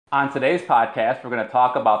On today's podcast, we're going to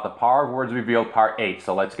talk about the Power of Words Revealed Part 8,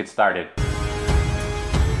 so let's get started.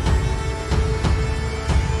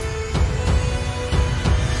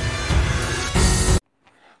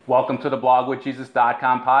 Welcome to the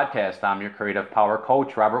blogwithjesus.com podcast. I'm your creative power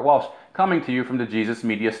coach, Robert Welsh, coming to you from the Jesus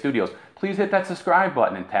Media Studios. Please hit that subscribe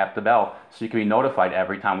button and tap the bell so you can be notified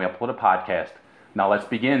every time we upload a podcast. Now let's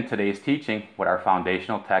begin today's teaching with our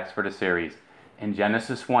foundational text for the series. In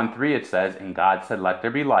Genesis 1:3 it says, "And God said, let there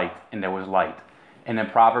be light, and there was light." And in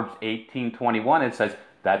Proverbs 18:21 it says,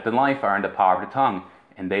 "That the life are in the power of the tongue,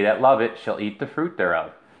 and they that love it shall eat the fruit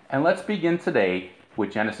thereof." And let's begin today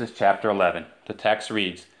with Genesis chapter 11. The text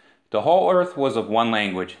reads, "The whole earth was of one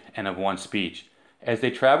language and of one speech. As they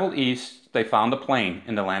traveled east, they found a plain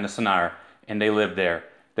in the land of Shinar, and they lived there.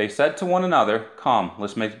 They said to one another, 'Come,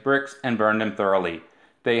 let's make bricks and burn them thoroughly.'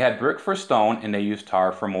 They had brick for stone, and they used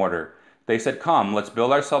tar for mortar. They said, 'Come, let's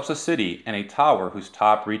build ourselves a city and a tower whose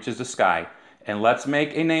top reaches the sky, and let's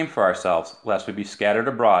make a name for ourselves, lest we be scattered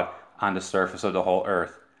abroad on the surface of the whole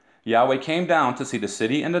earth.' Yahweh came down to see the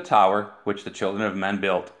city and the tower which the children of men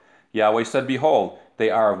built. Yahweh said, 'Behold,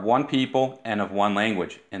 they are of one people and of one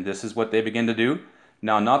language, and this is what they begin to do.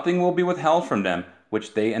 Now nothing will be withheld from them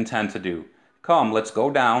which they intend to do. Come, let's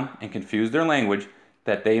go down and confuse their language,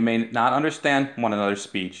 that they may not understand one another's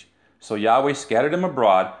speech.' So Yahweh scattered them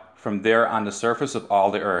abroad from there on the surface of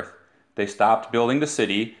all the earth. They stopped building the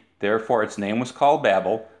city, therefore its name was called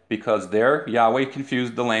Babel, because there Yahweh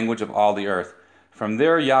confused the language of all the earth. From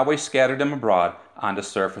there Yahweh scattered them abroad on the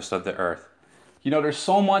surface of the earth." You know, there's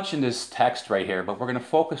so much in this text right here, but we're going to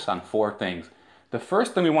focus on four things. The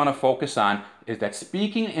first thing we want to focus on is that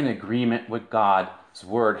speaking in agreement with God's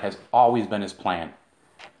word has always been his plan.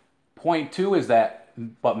 Point two is that,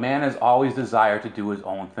 but man has always desired to do his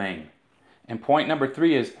own thing. And point number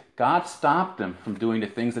three is God stopped them from doing the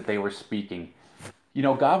things that they were speaking. You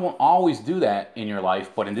know, God won't always do that in your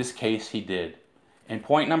life, but in this case, he did. And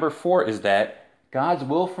point number four is that God's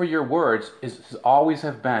will for your words is always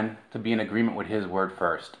have been to be in agreement with his word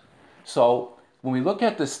first. So when we look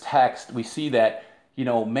at this text, we see that, you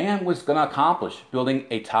know, man was going to accomplish building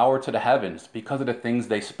a tower to the heavens because of the things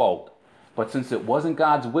they spoke. But since it wasn't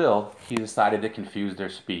God's will, he decided to confuse their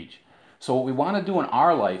speech. So what we want to do in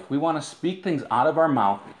our life, we want to speak things out of our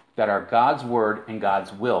mouth that are God's word and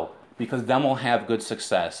God's will, because then we'll have good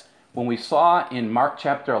success. When we saw in Mark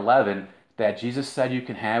chapter 11 that Jesus said you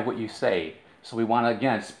can have what you say, so we want to,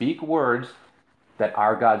 again, speak words that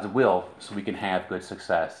are God's will so we can have good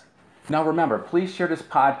success. Now remember, please share this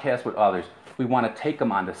podcast with others. We want to take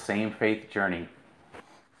them on the same faith journey.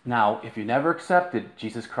 Now, if you never accepted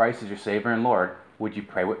Jesus Christ as your Savior and Lord, would you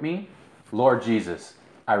pray with me? Lord Jesus,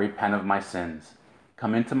 I repent of my sins.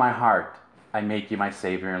 Come into my heart. I make you my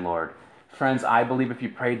Savior and Lord. Friends, I believe if you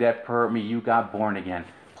prayed that prayer with me, you got born again.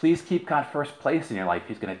 Please keep God first place in your life.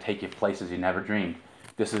 He's going to take you places you never dreamed.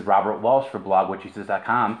 This is Robert Welsh for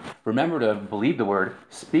blogwithjesus.com. Remember to believe the word,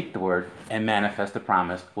 speak the word, and manifest the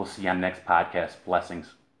promise. We'll see you on the next podcast.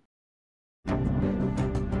 Blessings.